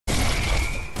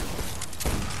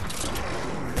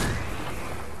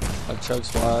A chug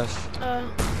splash.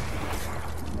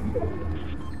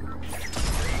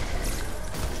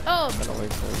 Oh. Gotta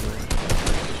wait for it.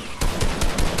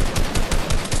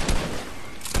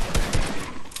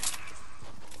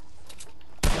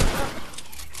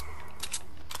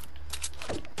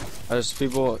 There's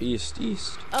people east.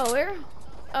 Oh, where?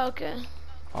 Oh, okay.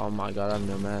 Oh my god, I have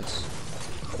no mats.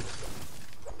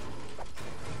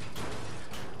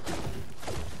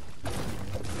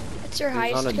 What's your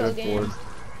highest kill game?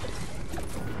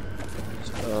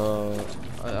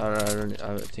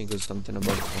 I think it was something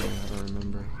above 20. I don't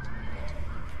remember.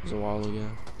 It was a while ago.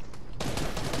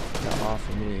 Got off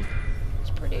of me.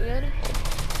 It's pretty good.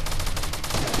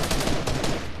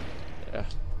 Yeah.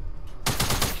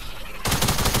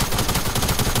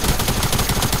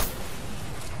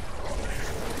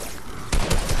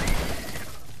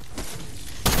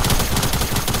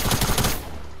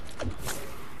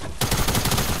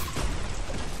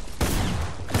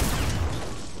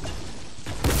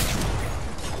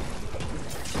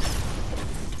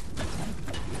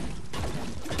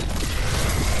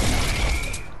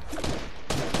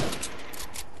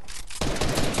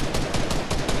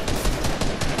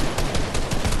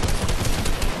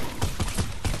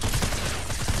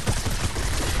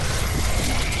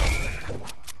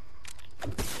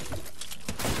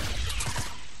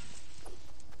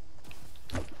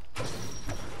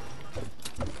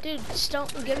 Dude,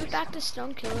 give it back to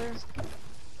Stone Killer.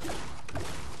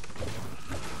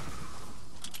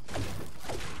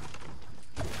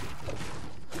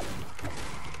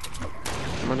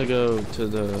 I'm gonna go to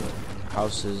the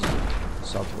houses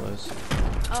southwest.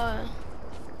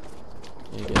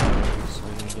 You get mats, so I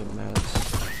can get mats.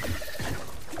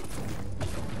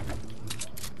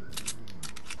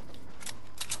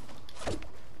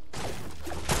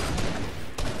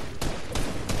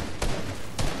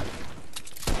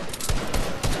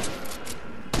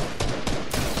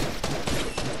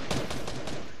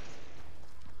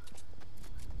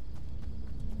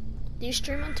 Do you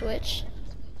stream on Twitch?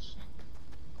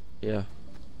 Yeah.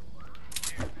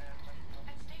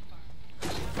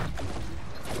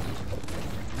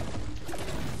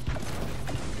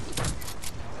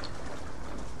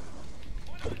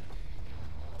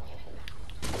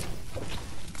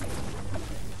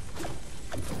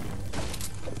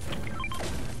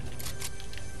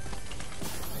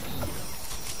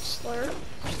 Slurp.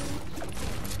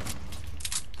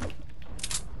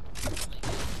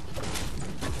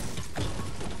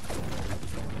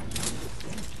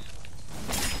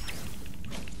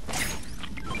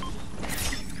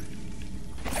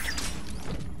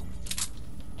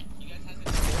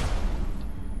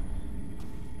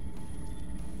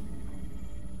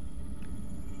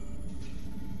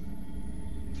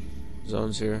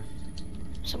 Zone's here.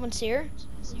 Someone's here?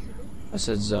 I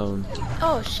said zone.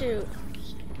 Oh shoot.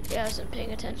 Yeah, I wasn't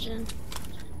paying attention.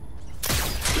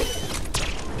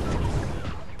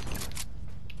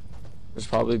 There's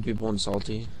probably people in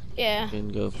Salty. Yeah. You can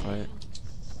go fight.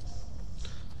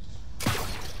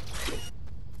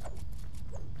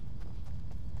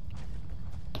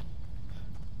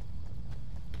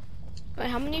 Wait,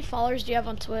 how many followers do you have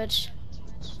on Twitch?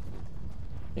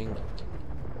 I think.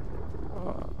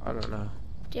 I don't know.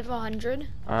 Do you have 100?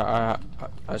 I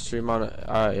stream on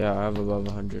yeah, I have above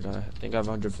 100. I think I have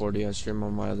 140. I stream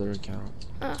on my other account.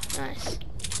 Oh, nice.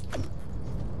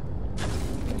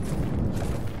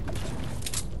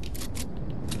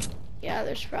 Yeah,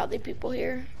 there's probably people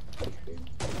here.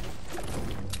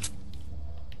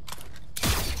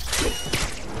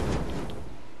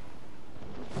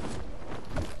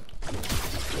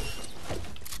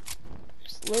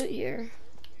 There's loot here.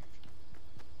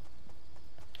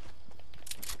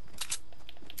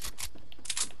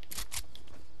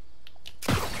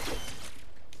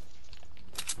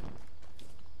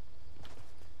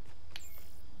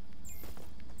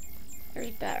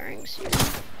 There's batarangs here.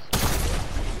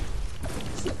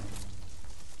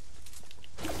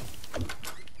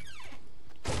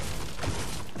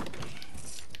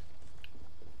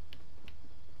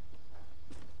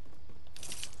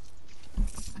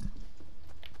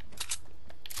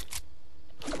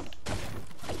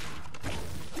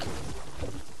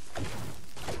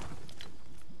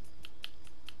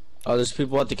 Oh, there's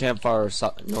people at the campfire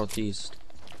northeast.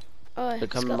 Oh, They're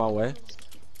coming my way.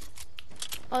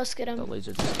 Oh, let's get them. The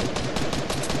laser just hit.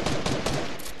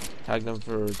 Tag them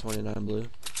for 29 blue.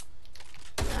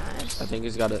 Nice. I think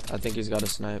he's got a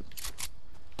snipe.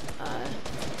 I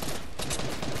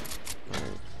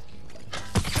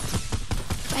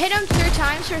hit him 3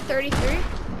 times for 33.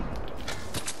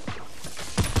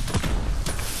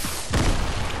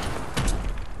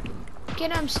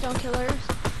 Get him, Stone Killer.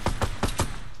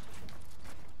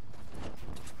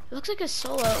 It looks like a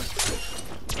solo.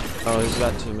 Oh, he's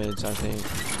got teammates, I think.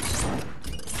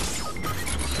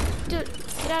 Dude,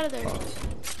 get out of there.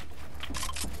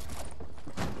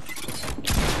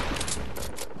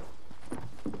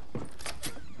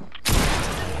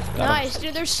 Nice,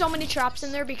 dude. There's so many traps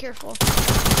in there. Be careful.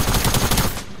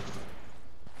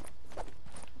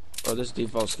 Bro, this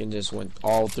default skin just went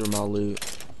all through my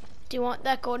loot. Do you want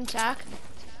that golden tack?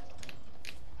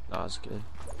 Nah, it's good.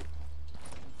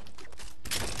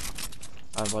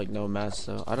 I have like no mats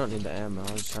though. I don't need the ammo.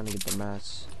 I was trying to get the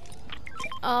mats.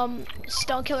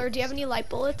 Stone Killer, do you have any light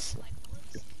bullets?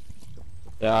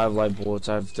 Yeah, I have light bullets.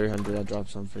 I have 300. I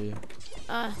dropped some for you.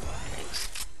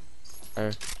 Thanks.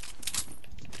 Alright.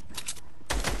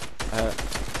 Yeah,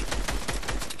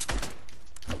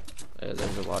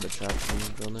 there's a lot of traps in this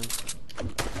building.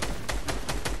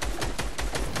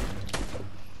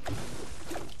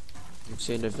 I'm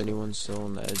seeing if anyone's still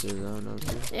on the edge of the zone over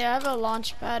here. Yeah, I have a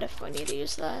launch pad if we need to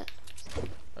use that.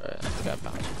 Alright, I got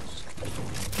bounces.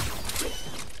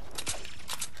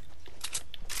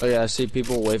 Oh yeah, I see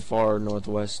people way far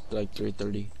northwest, like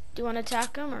 330. Do you want to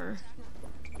attack them or?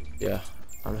 Yeah,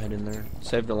 I'm heading there.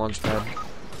 Save the launch pad.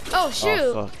 Oh shoot!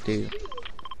 Oh fuck, dude.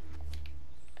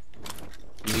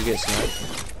 Did you get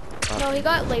sniped? No, he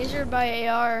got lasered by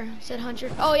AR. Said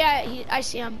 100. Oh yeah, I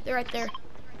see him. They're right there.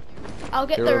 I'll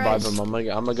get the revive res. him. I'm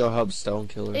gonna go help Stone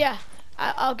Killer. Yeah,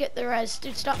 I'll get the res.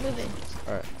 Dude, stop moving.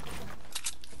 Alright.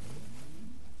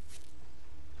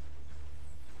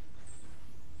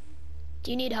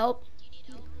 Do you need help?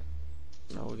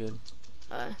 No, we're good.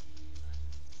 Uh,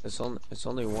 It's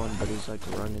only one, but he's like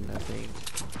running, I think.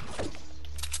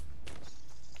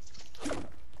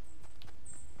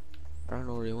 I don't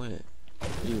know where he went.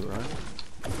 Did you run?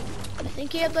 I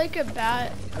think he had like a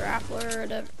bat grappler or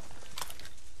whatever.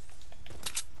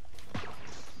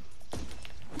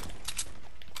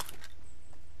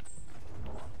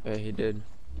 Yeah, he did.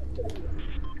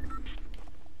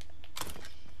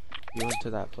 He went to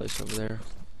that place over there.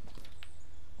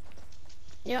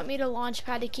 You want me to launch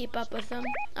pad to keep up with him?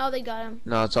 Oh, they got him.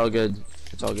 No, it's all good.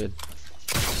 It's all good.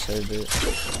 Save it.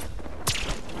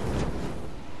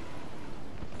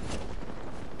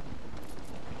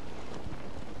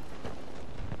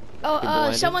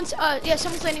 Oh, someone's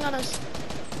landing on us.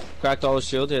 Cracked all his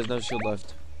shield. He has no shield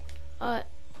left. I'm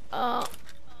gonna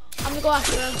go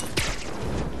after him.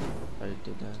 I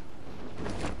did that.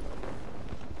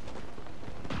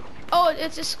 Oh,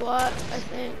 it's a squad, I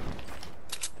think.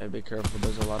 Hey, be careful.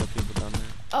 There's a lot of people down there.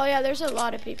 Oh yeah, there's a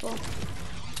lot of people.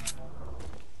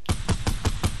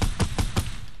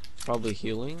 Probably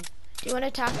healing. Do you want to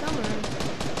attack them or?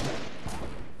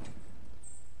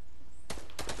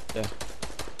 Yeah.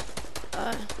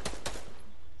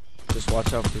 Just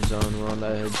watch out for the zone. We're on the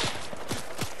edge.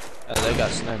 They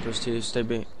got snipers too. Stay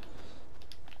beat.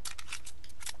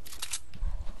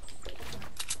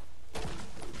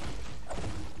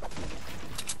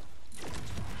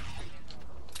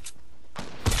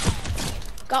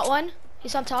 Got one.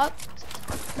 He's on top.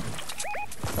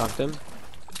 Knocked him.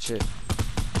 Good shit.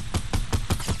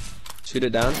 Shoot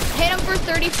it down. Hit him for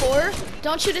 34.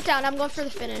 Don't shoot it down. I'm going for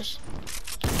the finish.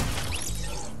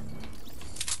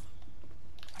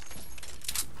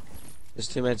 His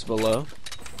teammates below.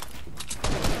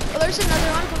 Oh, there's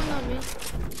another one coming on me.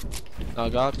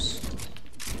 Nog ops.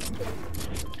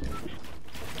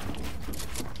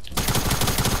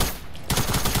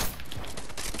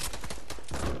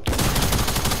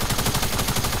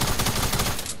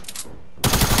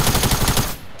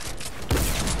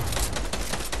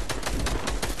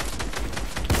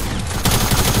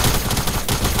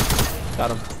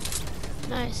 Got him.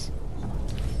 Nice.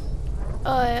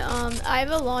 I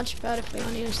have a launch pad if we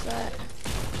want to use that.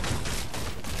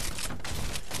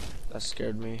 That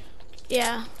scared me.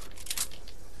 Yeah.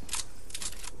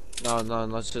 No,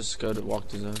 let's just go to walk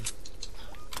the zone.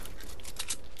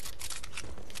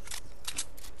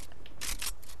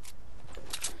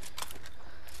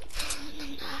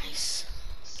 Nice.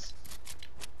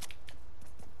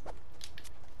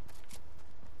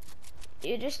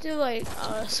 You just do like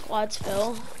squads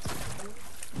fill.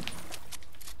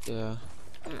 Yeah.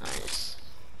 Nice.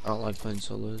 I don't like playing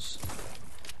solos.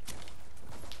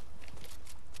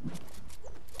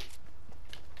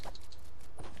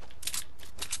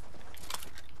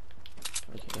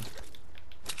 Okay.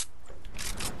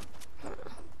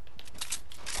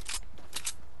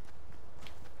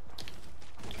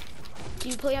 Do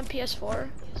you play on PS4?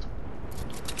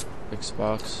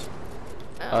 Xbox.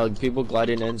 Oh. People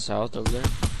gliding in south over there.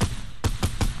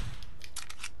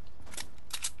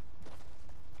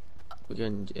 We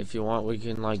can, if you want, we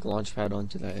can like launch pad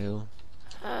onto that hill.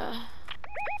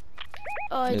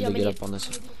 Oh, do Need you to want me get to? up on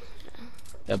this.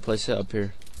 Yeah, place it up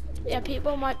here. Yeah,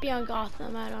 people might be on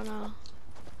Gotham. I don't know.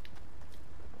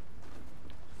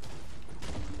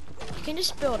 You can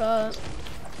just build up. Do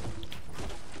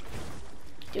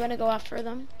you want to go after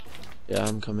them? Yeah,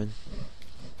 I'm coming.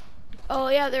 Oh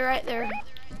yeah, they're right there.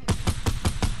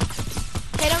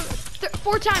 Hit him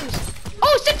 4 times.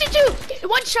 Oh, 62!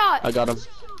 One shot. I got him.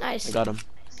 Nice. I got him.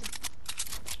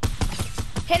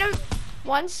 Hit him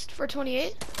once for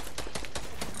 28.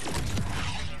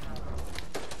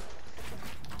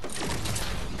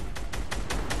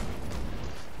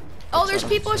 Oh, there's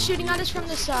people shooting at us from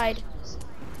the side.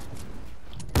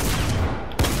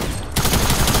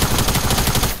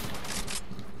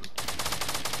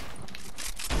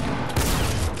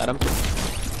 Got him.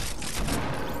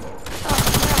 Oh,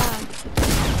 crap.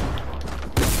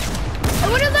 It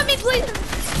wouldn't let me play.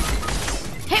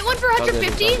 Hit one for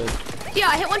 150. Yeah,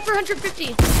 I hit one for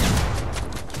 150.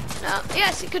 No,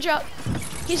 yes, good job.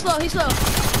 He's low, he's low.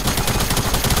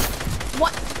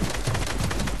 What?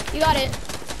 You got it.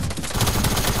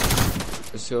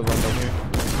 There's 2 of them down here.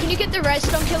 Can you get the red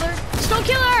stone killer? Stone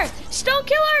killer! Stone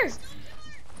killer!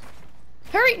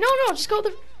 Hurry, no, just go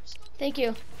the... Thank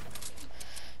you.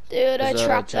 Dude, I There's a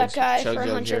trapped that guy chug for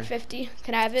jug 150.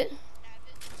 Can I have it?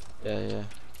 Yeah.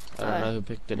 I don't know who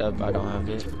picked it up. I don't have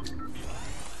it.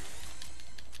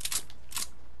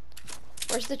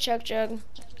 Where's the chug jug?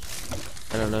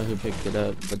 I don't know who picked it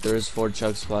up, but there is 4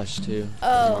 chug splash too.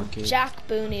 Oh, Jack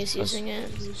Booney's using it.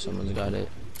 Someone's got it.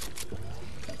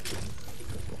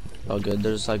 Oh good,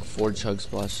 there's like 4 chug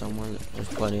splash somewhere. There's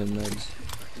plenty of meds.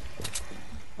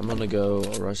 I'm gonna go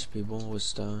rush people with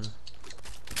stone.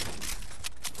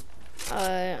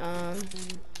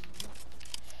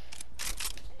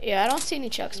 Yeah, I don't see any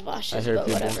chug splashes, heard but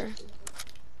people. whatever.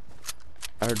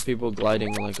 I heard people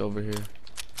gliding like over here.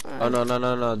 Oh no,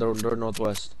 they're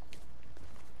northwest.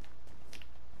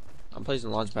 I'm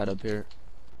placing launch pad up here.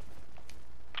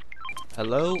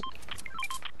 Hello?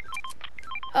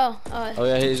 Oh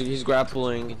yeah, he's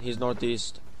grappling. He's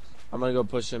northeast. I'm gonna go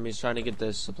push him. He's trying to get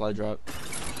this supply drop.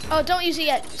 Oh, don't use it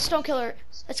yet. Stone killer.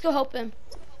 Let's go help him.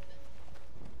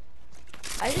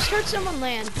 I just heard someone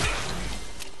land.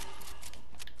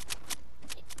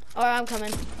 Oh, I'm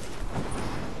coming.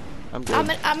 I'm good.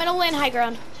 I'm gonna land high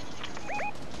ground.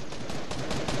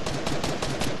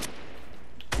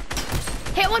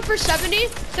 Hit one for 70,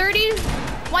 30,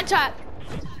 one tap.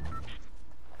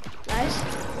 Nice.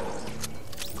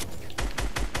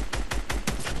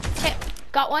 Hit,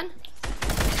 got one.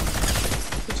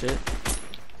 Good shit.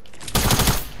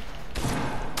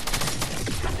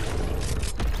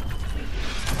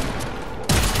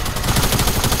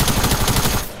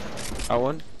 Got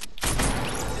one.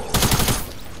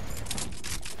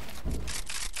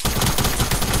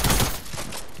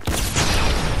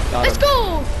 Got Let's him.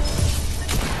 go.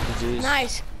 GG's.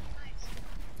 Nice.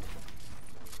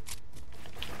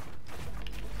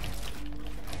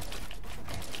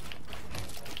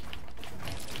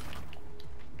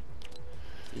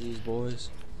 These boys.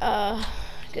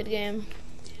 Good game.